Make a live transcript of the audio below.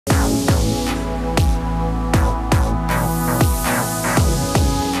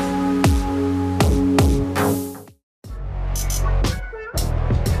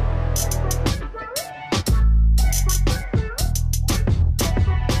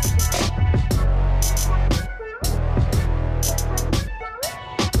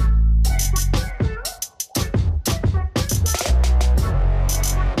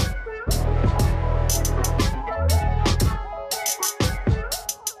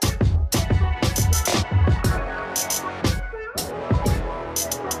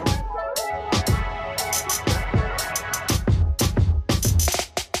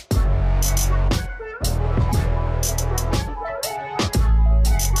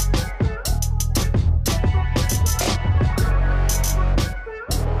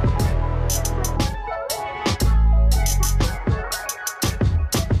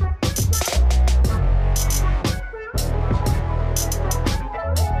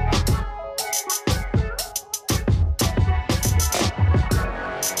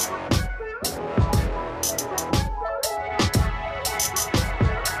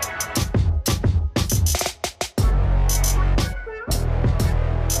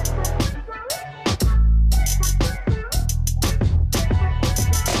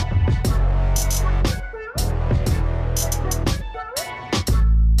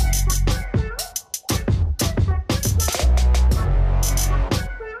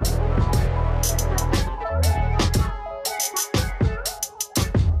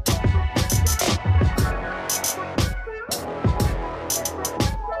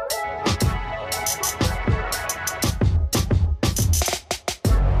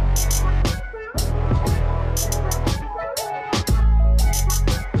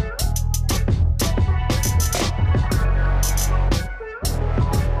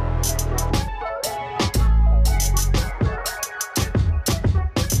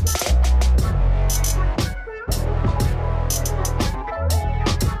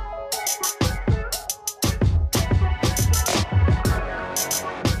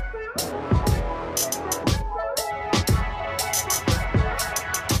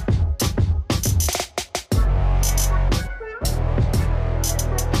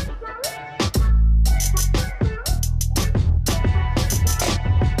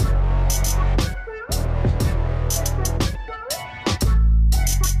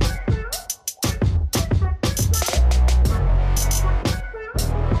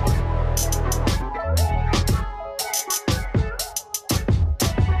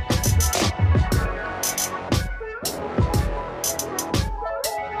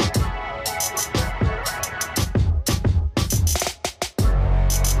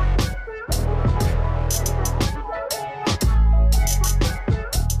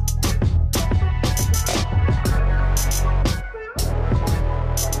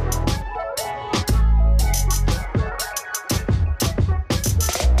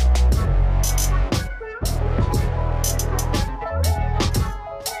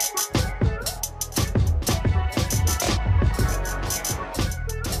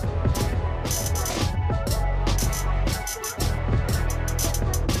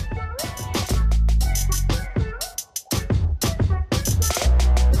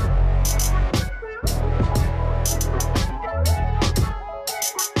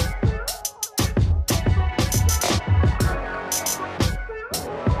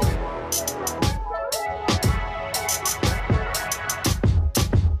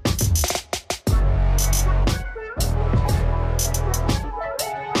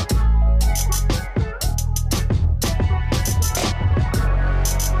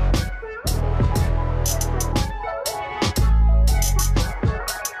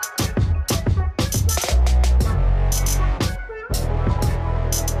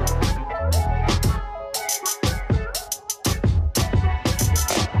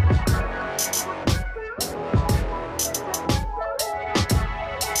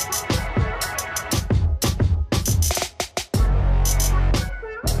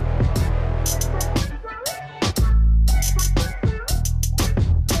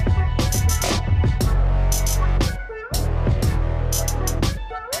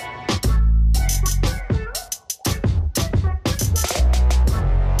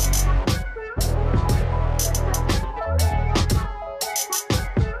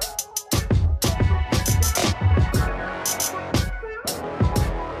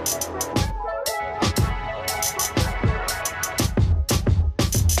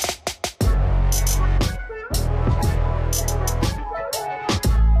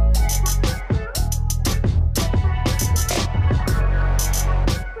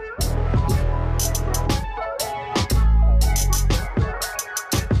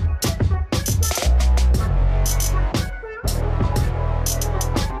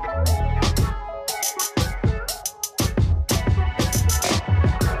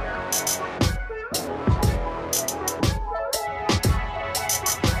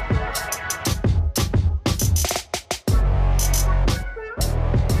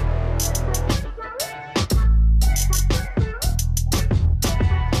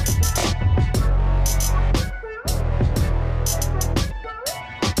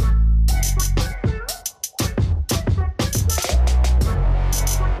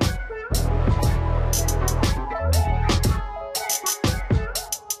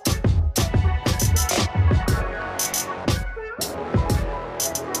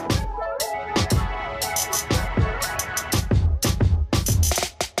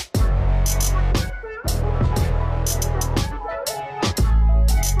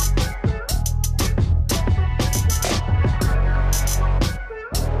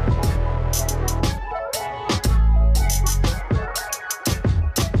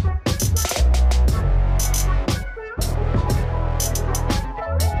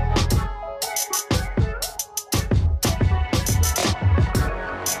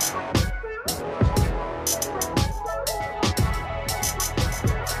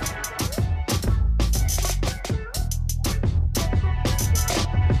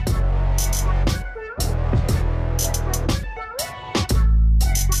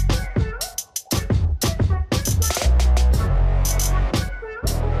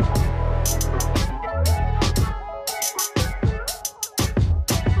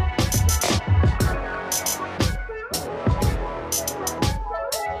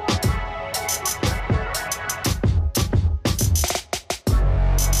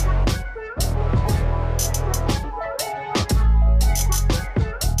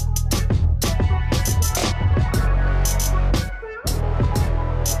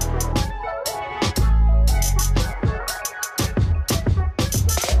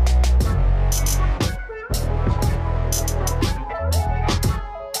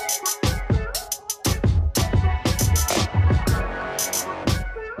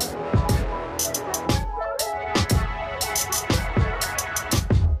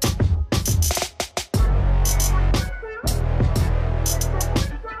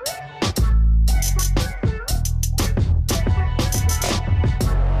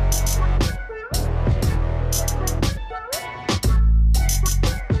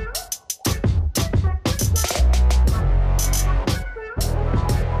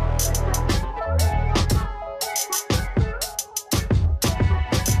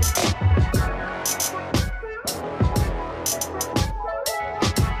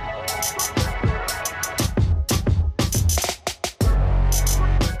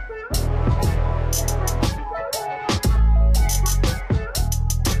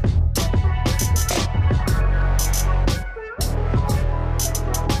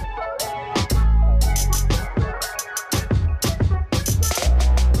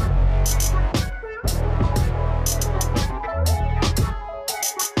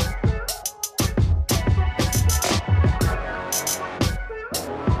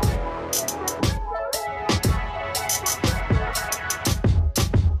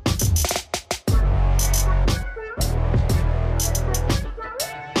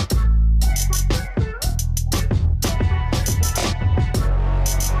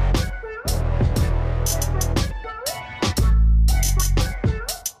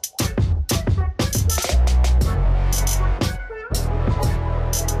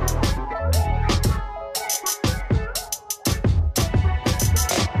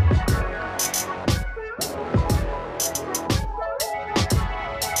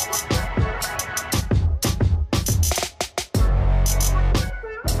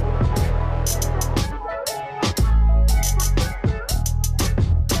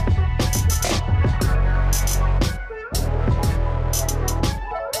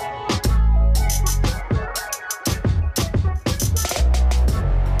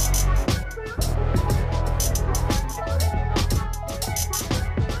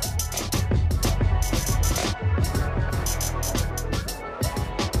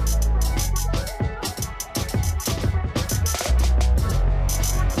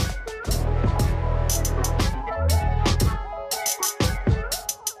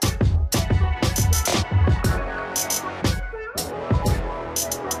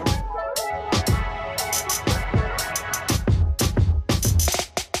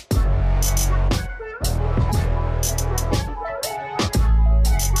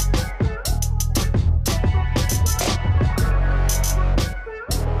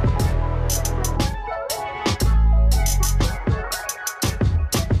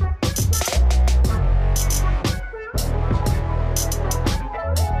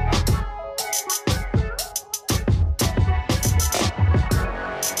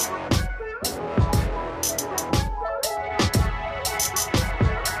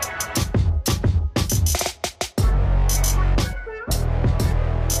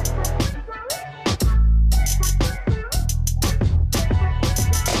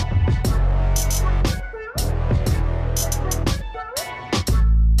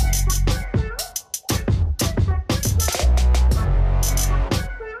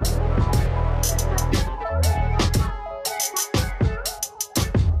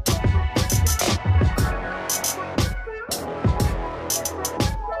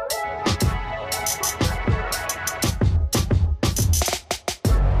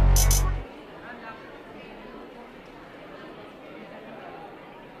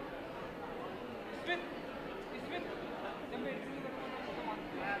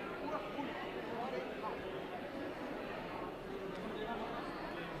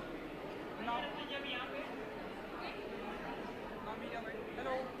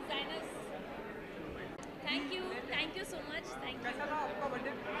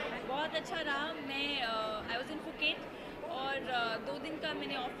अच्छा रहा. मैं आई वॉज इन फुकेट और 2 दिन का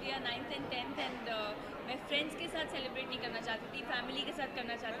मैंने ऑफ लिया 9th and 10th एंड मैं फ्रेंड्स के साथ सेलिब्रेट नहीं करना चाहती थी, फैमिली के साथ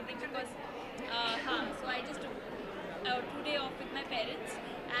करना चाहती थी बिकॉज हाँ सो I just 2 day of with my parents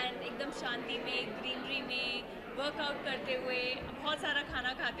and एकदम शांति में ग्रीनरी में वर्कआउट करते हुए बहुत सारा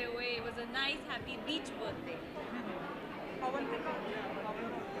खाना खाते हुए. It was a nice happy beach birthday.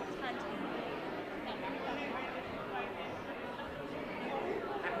 हाँ जी.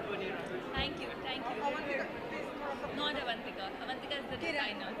 Thank you. Not Avvantikaa. Avvantikaa is the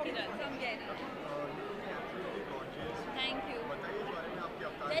designer. Kiran from Gera. Thank you.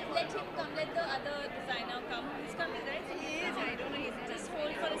 Let him come. Let the other designer come. Who's coming, right? He is. I don't know. He's Just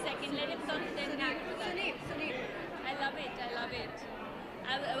hold for a second. Let him come. Then Sunil. I love it.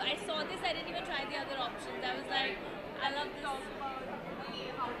 I saw this. I didn't even try the other options. I was like, I love this.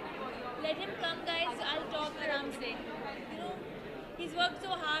 Let him come, guys. I'll talk aram se. You know. He's worked so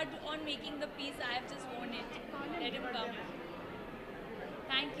hard on making the piece. I have just worn it. Let him come.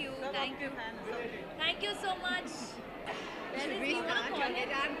 Thank you. Thank you so much. Should we start?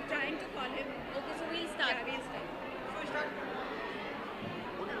 I'm trying to call him. Okay, so we'll start. Yeah, we'll start.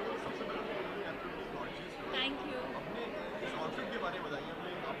 Thank you.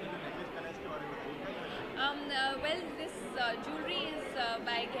 Well, this jewelry is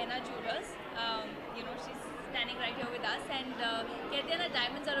by Gehna Jewelers. You know, she's standing right here with us, and कहते हैं ना,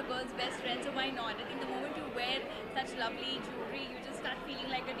 diamonds are a girl's best friend, so why not? I think the moment you wear such lovely jewelry, you just start feeling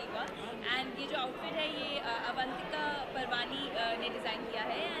like a diva. And ये जो outfit है, ये अवंतिका परवानी ने design किया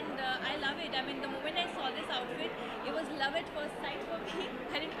है, and I love it. I mean, the moment I saw this outfit, it was love at first sight for me.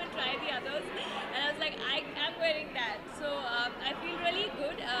 I didn't even try the others, and I was like, I am wearing that. So I feel really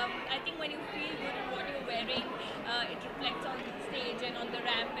good. I think when you feel good in what you're wearing, it reflects on the stage and on the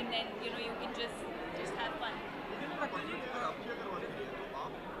ramp, and then you know you can just have fun.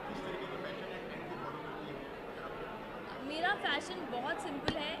 मेरा fashion बहुत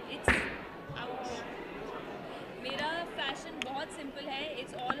simple है. मेरा fashion बहुत simple है.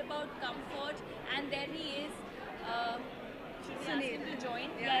 It's all about comfort, and there he is. Should we ask him to join?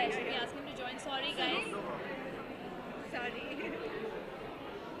 Yeah, should we ask him to join? Sorry, guys. Sorry.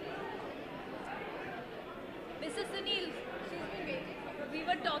 Mr. Sunil, she's been waiting. We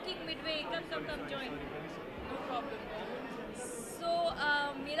were talking midway. Come, join. No problem. So,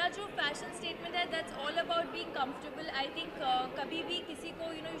 मेरा जो fashion statement है, that's all about being comfortable. I think कभी भी किसी को,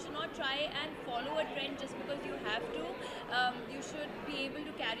 you know, you should not try and follow a trend just because you have to. You should be able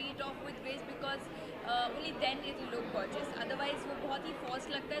to carry it off with grace because only then it will look gorgeous. Otherwise, वो बहुत ही forced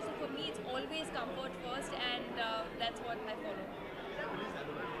लगता है. So for me, it's always comfort first, and that's what I follow.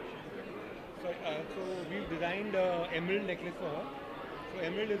 So we've designed emerald necklace for her. So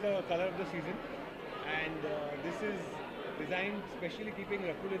emerald is the color of the season, and this is designed specially keeping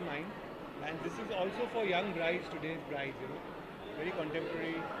Rakul in mind. And this is also for young brides, today's brides, you know, very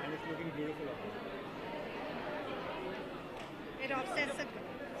contemporary, and it's looking beautiful. It offsets it.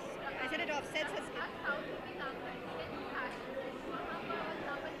 I said it offsets her skin.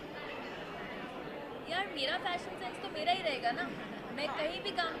 यार मेरा fashion sense तो मेरा ही रहेगा ना. मैं कहीं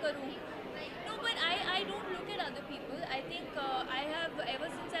भी काम करूँ. No, but I don't look at other people. I think I have, ever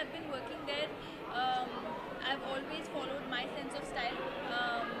since I've been working there, I've always followed my sense of style,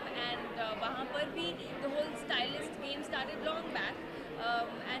 and वहाँ पर भी the whole stylist game started long back,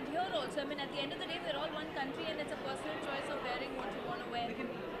 and here also. I mean, at the end of the day, we're all one country, and it's a personal choice of wearing what you want to wear. लेकिन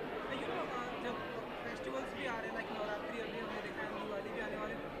you know, जब festivals भी आ रहे हैं, like Navratri अभी हमने देखा है, दिवाली भी आने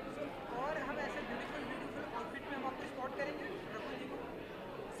वाले हैं, so और हम ऐसे beautiful outfit में हम आपको spot करेंगे रकुल जी को.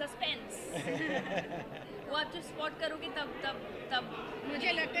 सस्पेंस. वो आप जब स्पॉट करोगे तब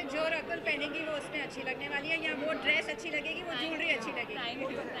मुझे लगता है जो रकुल पहनेगी वो उसमें अच्छी लगने वाली है, या वो ड्रेस अच्छी लगेगी, वो ज्वेलरी अच्छी लगेगी. Thank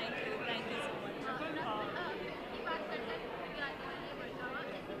you so much.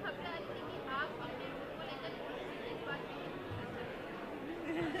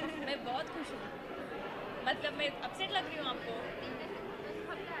 मैं बहुत खुश हूँ. मतलब मैं अपसेट लग रही हूँ आपको?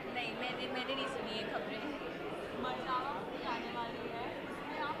 नहीं, मैंने नहीं सुनी ये खबरें. आने वाली है.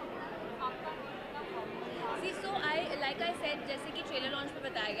 See, so like I said, जैसे कि ट्रेलर लॉन्च में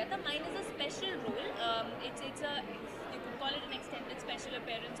बताया गया था, mine is a special role. It's you could call it an extended special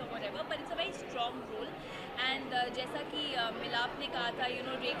appearance or whatever, but it's a very strong role. And जैसा कि मिलाप ने कहा था, you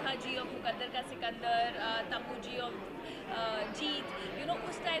know, Rekha ji of मुकद्दर का सिकंदर, तब्बू जी of जीत, you know,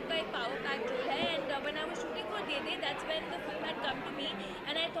 उस टाइप का एक power packed role है. And when I was shooting for Dede, that's when the film had come to me,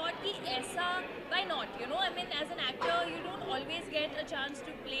 and I thought कि ऐसा why not, you know, I mean as an actor you don't always get a chance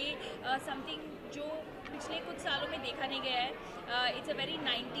to play something जो पिछले कुछ सालों में देखा नहीं गया है. It's a very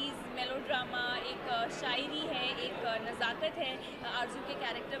 90s melodrama, एक शायरी है, एक नज़ाकत है आरजू के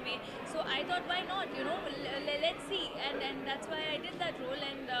कैरेक्टर में. So I thought why not, you know, let's see, and that's why I did that role,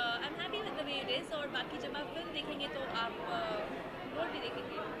 and I'm happy with the way it is. और बाकी जब आप फिल्म देखेंगे तो आप रोल भी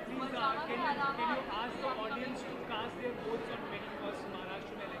देखेंगे. Please, can you ask the audience to cast their votes on 21st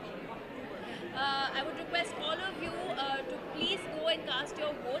Maharashtra election? I would request all of you to please go and cast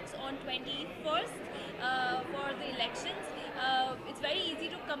your votes on 21st for the elections. It's very easy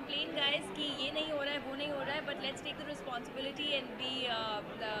to complain, guys, कि ये नहीं हो रहा है, वो नहीं हो रहा है, but let's take the responsibility and be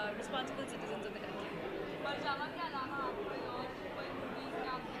the responsible citizens of the country.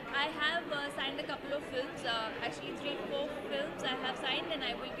 I have signed a couple of films, actually 3-4 films I have signed, and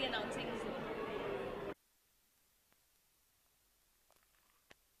I will be announcing soon.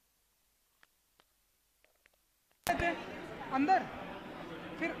 अंदर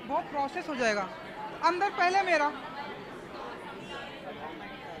फिर बहुत process हो जाएगा. अंदर पहले मेरा